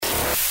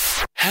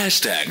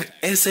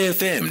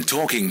#SAFM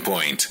Talking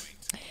Point.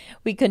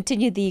 We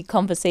continue the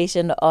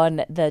conversation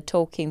on the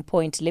Talking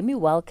Point. Let me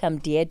welcome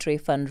Deidre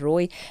van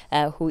Rooy,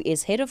 who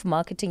is Head of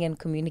Marketing and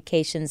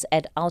Communications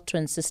at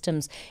Altron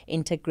Systems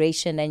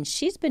Intergration. And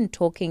she's been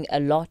talking a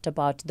lot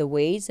about the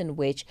ways in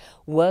which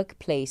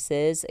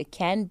workplaces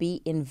can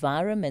be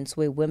environments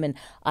where women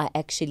are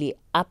actually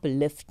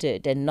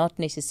uplifted and not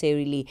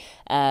necessarily,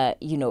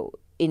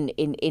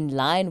 in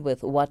line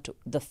with what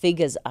the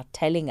figures are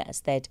telling us,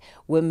 that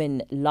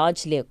women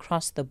largely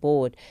across the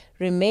board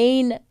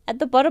remain at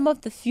the bottom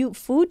of the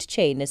food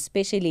chain,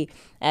 especially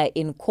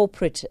in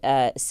corporate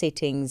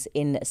settings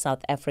in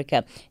South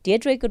Africa.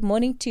 Deidre, good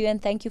morning to you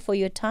and thank you for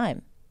your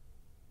time.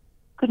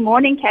 Good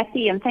morning,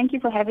 Kathy, and thank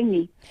you for having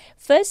me.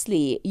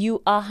 Firstly,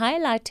 you are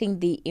highlighting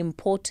the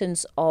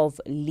importance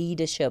of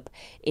leadership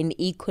in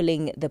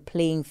equaling the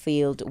playing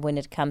field when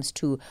it comes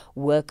to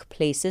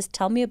workplaces.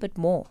 Tell me a bit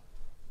more.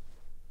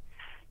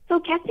 So,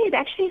 Kathy, it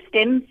actually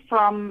stems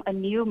from a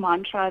new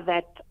mantra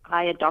that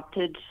I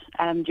adopted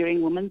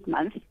during Women's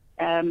Month,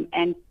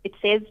 and it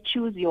says,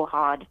 choose your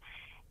hard.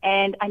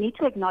 And I need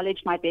to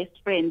acknowledge my best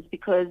friends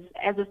because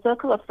as a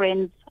circle of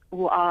friends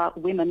who are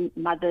women,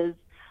 mothers,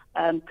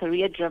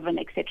 career-driven,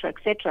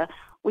 etc.,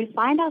 we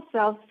find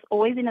ourselves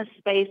always in a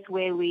space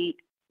where we're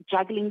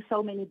juggling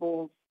so many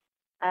balls.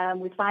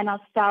 We find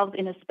ourselves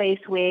in a space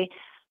where,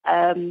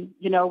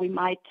 we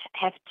might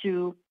have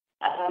to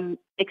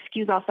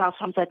excuse ourselves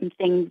from certain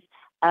things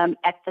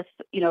at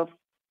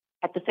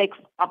the sake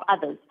of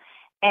others.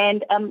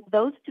 And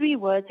those three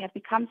words have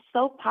become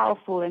so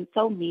powerful and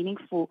so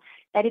meaningful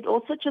that it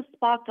also just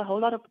sparked a whole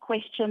lot of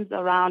questions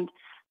around,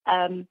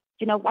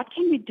 what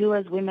can we do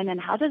as women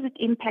and how does it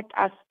impact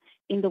us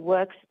in the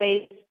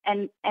workspace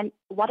and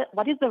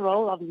what is the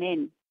role of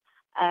men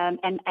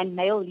and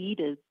male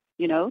leaders,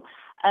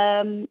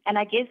 And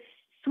I guess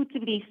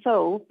suitably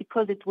so,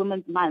 because it's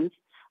Women's Month,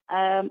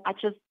 I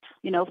just,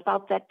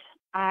 felt that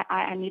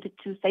I needed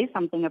to say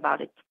something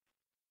about it.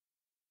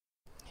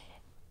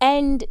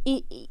 And,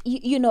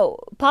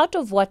 part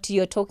of what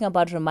you're talking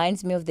about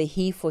reminds me of the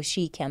He for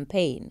She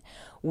campaign,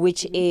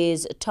 which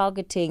is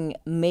targeting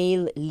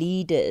male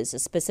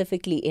leaders,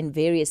 specifically in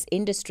various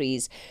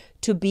industries,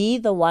 to be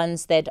the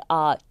ones that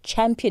are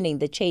championing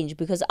the change.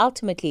 Because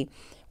ultimately,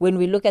 when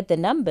we look at the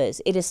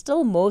numbers, it is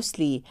still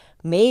mostly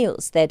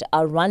males that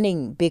are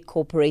running big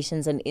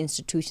corporations and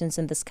institutions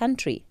in this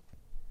country.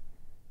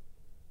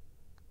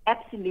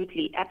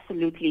 Absolutely.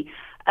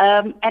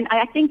 And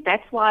I think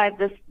that's why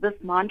this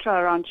mantra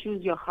around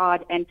choose your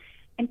hard and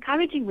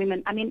encouraging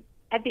women. I mean,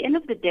 at the end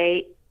of the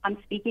day, I'm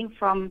speaking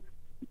from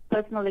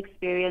personal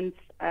experience,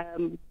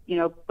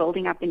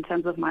 building up in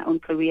terms of my own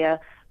career,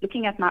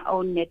 looking at my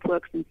own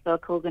networks and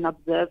circles and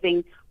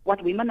observing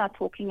what women are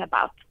talking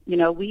about.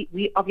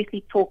 We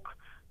obviously talk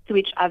to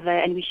each other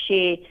and we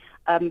share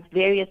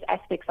various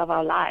aspects of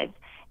our lives.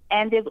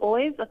 And there's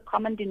always a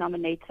common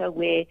denominator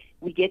where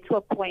we get to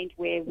a point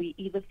where we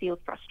either feel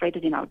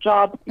frustrated in our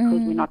job because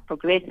we're not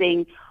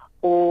progressing,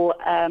 or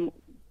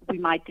we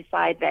might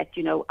decide that,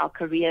 our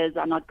careers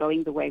are not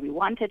going the way we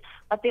wanted.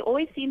 But there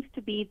always seems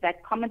to be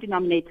that common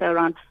denominator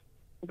around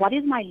what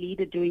is my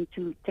leader doing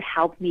to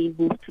help me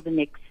move to the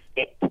next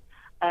step.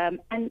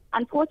 And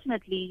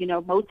unfortunately,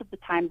 most of the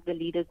times the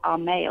leaders are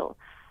male.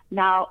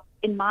 Now,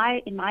 in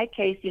my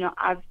case,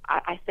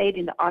 I said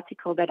in the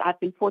article that I've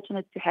been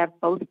fortunate to have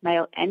both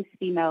male and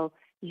female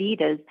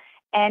leaders,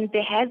 and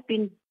there has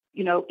been,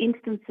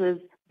 instances,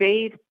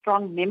 very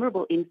strong,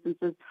 memorable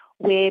instances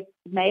where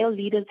male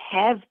leaders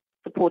have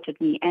supported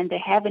me and they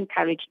have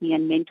encouraged me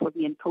and mentored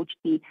me and coached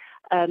me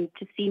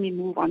to see me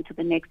move on to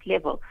the next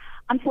level.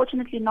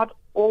 Unfortunately, not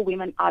all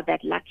women are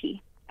that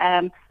lucky,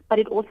 but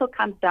it also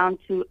comes down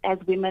to, as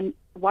women,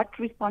 what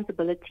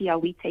responsibility are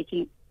we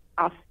taking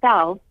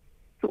ourselves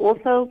to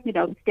also,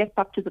 step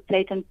up to the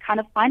plate and kind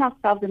of find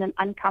ourselves in an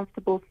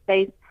uncomfortable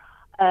space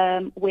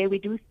where we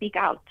do speak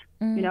out,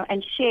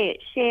 and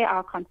share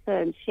our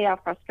concerns, share our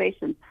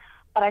frustrations.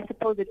 But I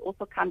suppose it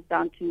also comes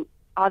down to,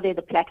 are there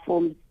the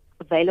platforms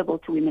available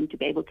to women to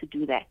be able to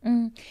do that?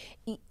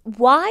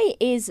 Why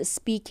is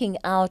speaking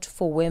out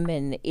for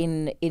women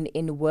in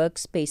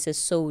workspaces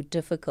so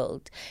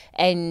difficult?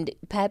 And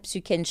perhaps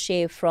you can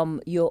share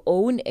from your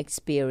own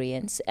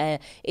experience.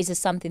 Is it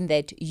something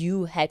that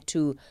you had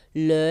to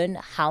learn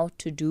how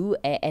to do,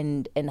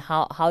 and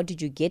how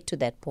did you get to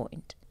that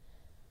point?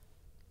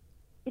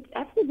 It's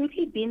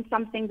absolutely been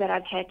something that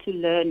I've had to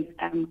learn,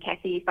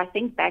 Kathy. If I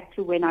think back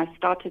to when I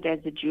started as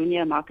a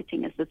junior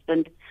marketing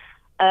assistant,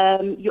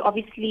 you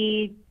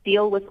obviously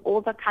deal with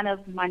all the kind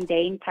of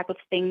mundane type of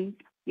things,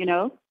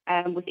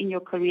 within your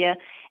career,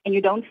 and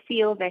you don't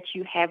feel that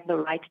you have the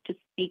right to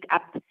speak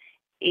up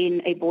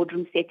in a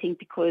boardroom setting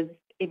because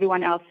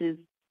everyone else is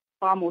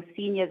far more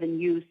senior than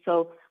you.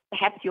 So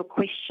perhaps your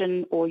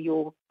question or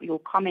your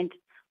comment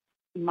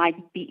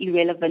might be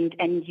irrelevant,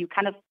 and you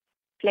kind of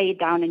play it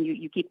down and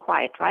you keep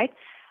quiet, right?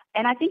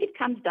 And I think it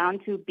comes down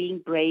to being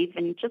brave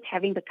and just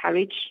having the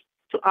courage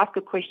to ask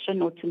a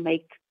question or to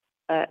make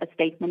a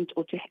statement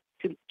or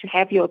to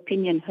have your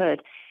opinion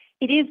heard.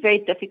 It is very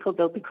difficult,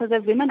 though, because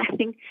as women, I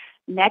think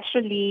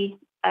naturally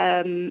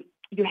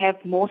you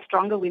have more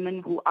stronger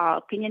women who are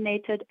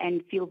opinionated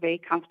and feel very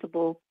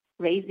comfortable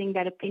raising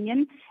that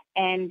opinion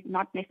and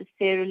not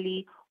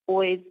necessarily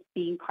always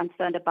being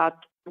concerned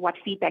about what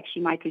feedback she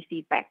might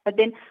receive back. But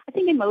then I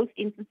think in most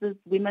instances,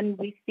 women,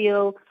 we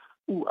feel,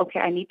 okay,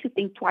 I need to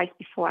think twice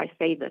before I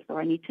say this, or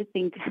I need to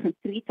think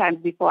 3 times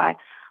before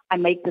I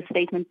make the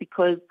statement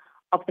because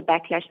of the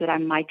backlash that I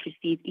might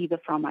receive either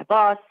from my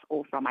boss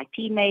or from my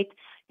teammate.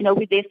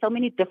 There's so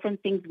many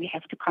different things we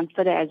have to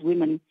consider as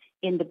women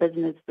in the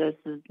business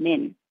versus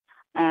men.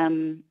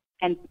 And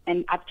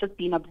I've just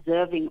been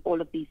observing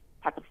all of these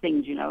type of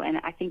things, and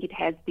I think it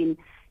has been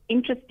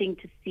interesting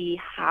to see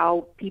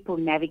how people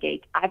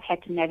navigate. I've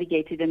had to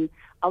navigate it and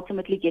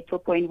ultimately get to a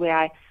point where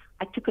I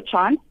took a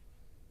chance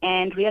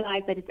and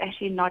realized that it's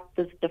actually not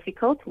this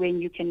difficult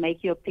when you can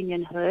make your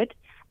opinion heard.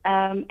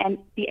 And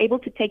be able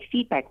to take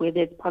feedback,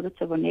 whether it's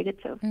positive or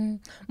negative.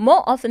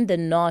 More often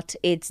than not,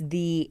 it's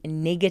the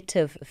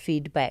negative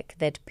feedback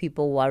that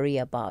people worry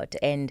about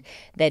and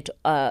that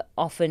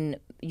often,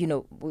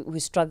 we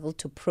struggle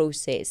to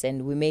process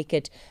and we make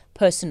it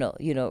personal.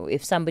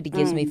 If somebody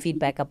gives me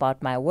feedback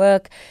about my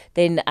work,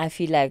 then I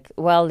feel like,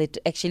 well, it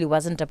actually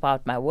wasn't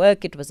about my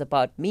work. It was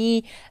about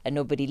me, and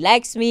nobody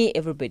likes me.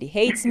 Everybody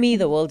hates me.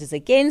 The world is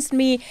against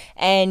me.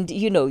 And,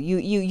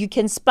 you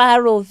can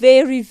spiral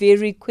very,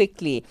 very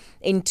quickly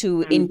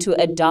into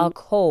a dark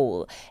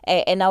hole.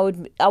 And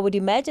I would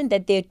imagine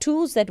that there are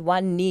tools that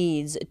one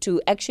needs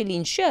to actually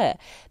ensure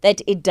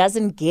that it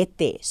doesn't get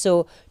there.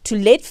 So to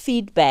let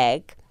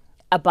feedback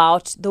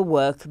about the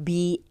work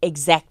be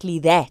exactly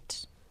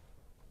that.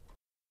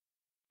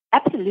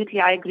 Absolutely,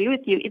 I agree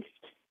with you.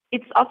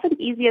 It's often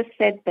easier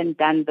said than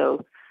done,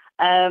 though.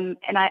 And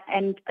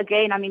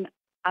again,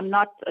 I'm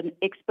not an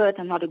expert.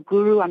 I'm not a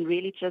guru. I'm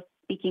really just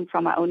speaking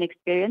from my own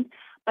experience.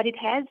 But it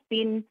has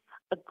been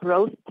a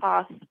growth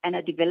path and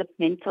a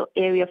developmental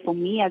area for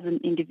me as an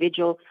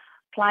individual,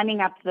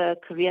 climbing up the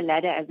career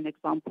ladder, as an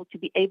example, to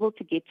be able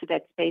to get to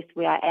that space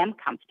where I am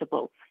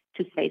comfortable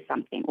to say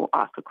something or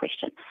ask a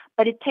question.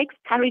 But it takes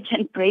courage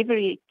and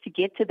bravery to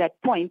get to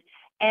that point.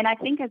 And I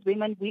think as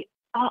women, we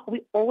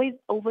always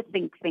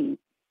overthink things,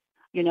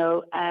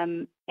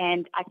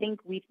 and I think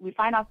we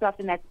find ourselves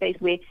in that space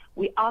where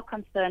we are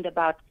concerned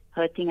about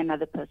hurting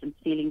another person's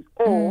feelings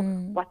or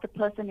what the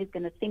person is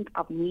going to think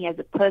of me as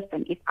a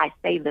person if I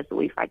say this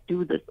or if I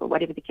do this or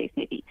whatever the case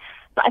may be.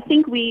 So I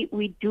think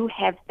we do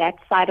have that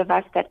side of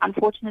us that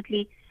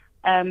unfortunately,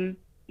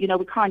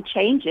 we can't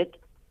change it.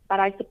 But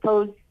I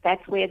suppose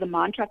that's where the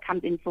mantra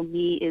comes in for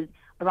me, is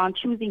around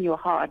choosing your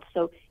heart.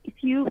 So if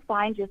you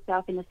find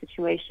yourself in a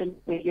situation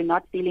where you're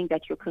not feeling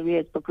that your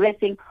career is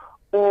progressing,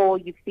 or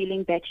you're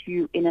feeling that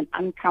you're in an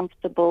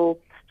uncomfortable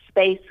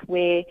space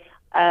where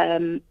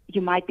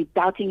you might be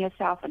doubting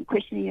yourself and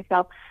questioning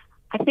yourself,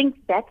 I think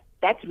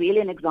that's really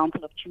an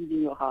example of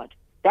choosing your heart.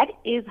 That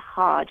is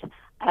hard.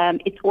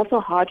 It's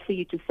also hard for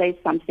you to say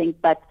something,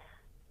 but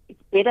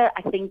it's better,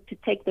 I think, to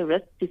take the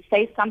risk to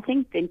say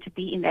something than to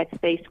be in that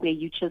space where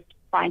you just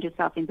find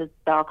yourself in this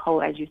dark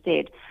hole, as you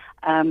said,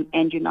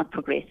 and you're not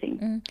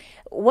progressing.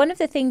 One of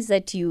the things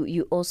that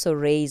you also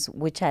raise,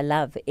 which I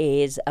love,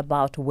 is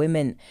about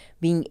women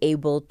being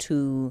able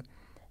to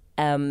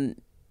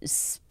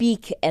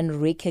speak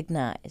and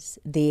recognize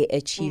their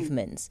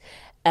achievements.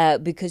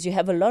 Because you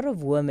have a lot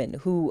of women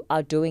who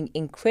are doing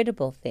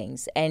incredible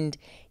things, and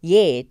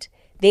yet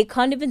they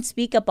can't even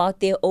speak about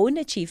their own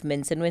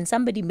achievements. And when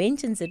somebody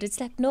mentions it, it's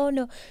like,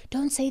 no,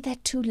 don't say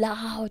that too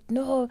loud.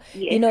 No,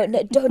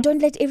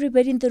 don't let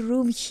everybody in the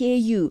room hear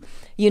you.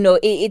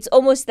 It's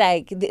almost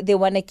like they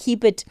want to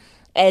keep it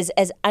as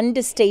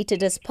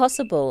understated as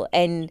possible.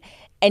 And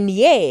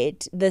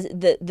yet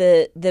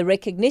the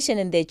recognition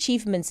and the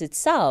achievements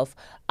itself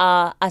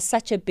are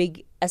such a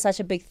big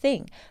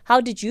thing. How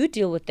did you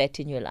deal with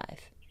that in your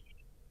life?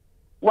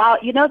 Wow,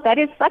 that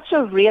is such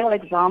a real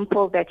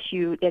example that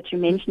you're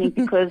mentioning,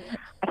 because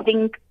I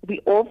think we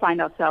all find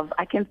ourselves.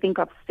 I can think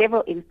of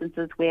several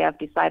instances where I've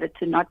decided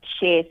to not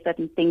share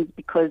certain things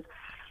because,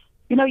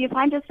 you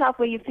find yourself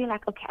where you feel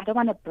like, okay, I don't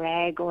want to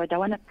brag, or I don't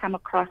want to come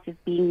across as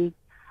being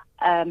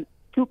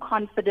too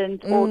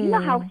confident, or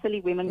how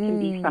silly women can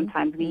be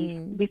sometimes.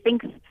 We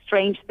think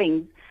strange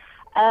things.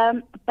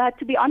 But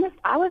to be honest,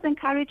 I was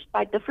encouraged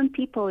by different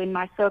people in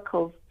my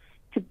circles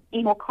to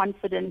be more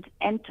confident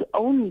and to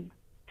own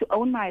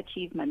my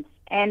achievements.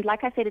 And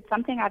like I said, it's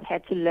something I've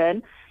had to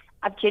learn.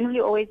 I've generally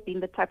always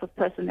been the type of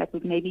person that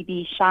would maybe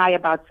be shy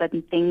about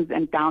certain things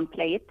and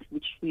downplay it,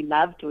 which we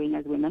love doing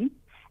as women.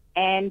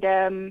 And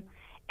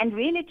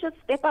really just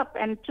step up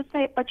and just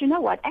say, but you know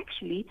what,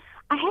 actually,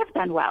 I have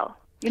done well.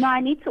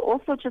 I need to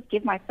also just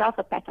give myself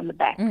a pat on the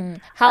back.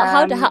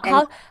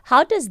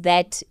 How does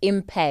that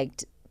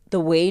impact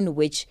the way in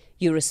which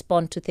you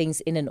respond to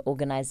things in an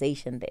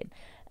organization then?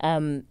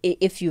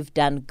 If you've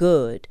done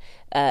good,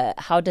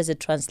 how does it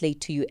translate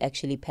to you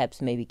actually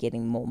perhaps maybe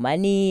getting more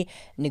money,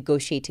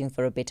 negotiating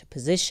for a better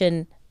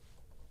position?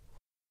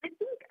 I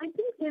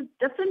think there's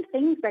different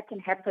things that can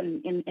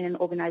happen in an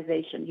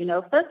organization.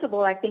 First of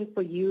all, I think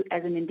for you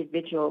as an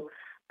individual,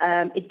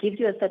 it gives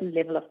you a certain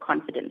level of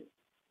confidence,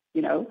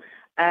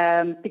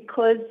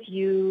 because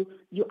you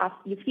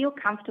feel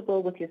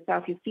comfortable with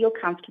yourself, you feel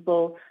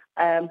comfortable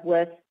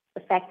with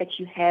the fact that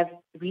you have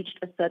reached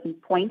a certain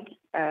point,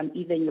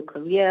 either in your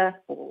career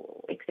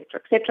or et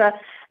cetera.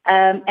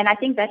 And I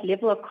think that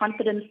level of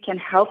confidence can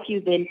help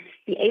you then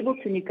be able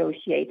to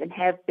negotiate and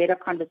have better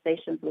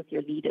conversations with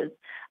your leaders.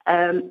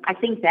 I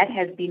think that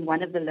has been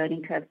one of the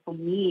learning curves for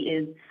me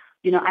is,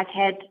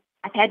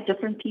 I've had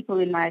different people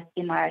in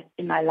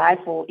my life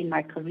or in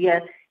my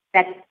career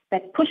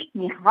that pushed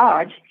me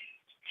hard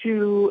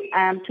to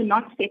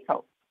not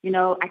settle.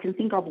 I can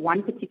think of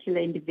one particular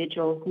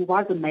individual who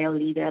was a male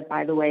leader,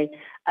 by the way,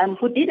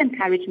 who did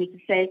encourage me to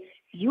say,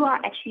 you are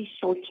actually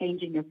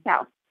shortchanging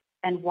yourself.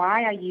 And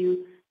why are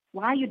you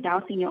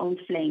dousing your own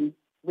flame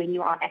when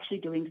you are actually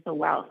doing so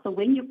well? So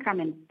when you come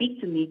and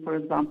speak to me, for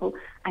example,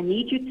 I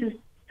need you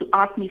to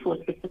ask me for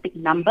a specific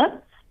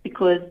number,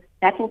 because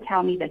that will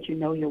tell me that you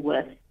know your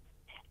worth.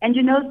 And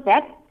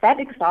that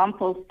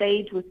example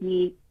stayed with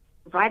me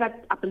right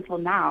up until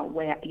now,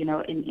 where,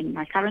 in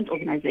my current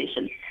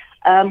organization,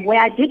 where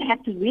I did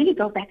have to really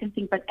go back and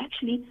think, but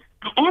actually,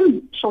 I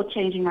am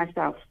shortchanging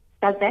myself.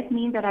 Does that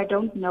mean that I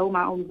don't know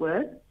my own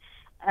worth?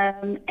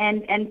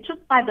 And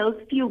just by those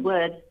few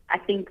words, I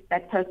think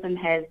that person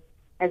has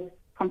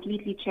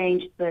completely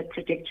changed the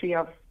trajectory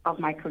of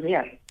my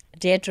career.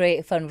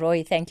 Deidre van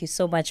Rooy, thank you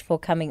so much for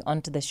coming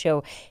onto the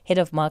show. Head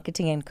of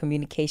Marketing and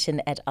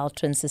Communication at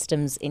Altron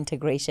Systems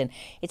Intergration.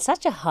 It's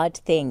such a hard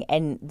thing,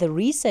 and the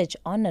research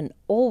on and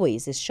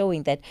always is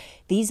showing that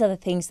these are the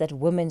things that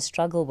women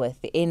struggle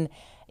with in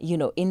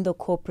the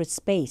corporate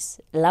space.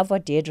 Love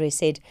what Deidre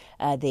said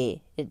there.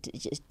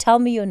 Tell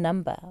me your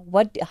number.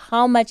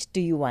 How much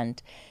do you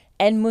want?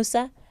 And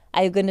Musa,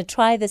 are you going to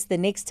try this the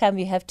next time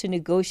you have to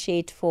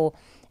negotiate for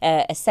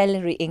a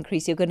salary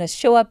increase? You're going to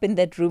show up in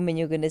that room and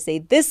you're going to say,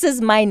 this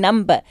is my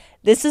number.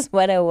 This is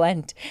what I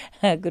want.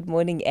 Good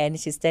morning, Anne.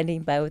 She's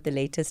standing by with the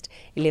latest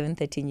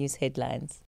 11:30 news headlines.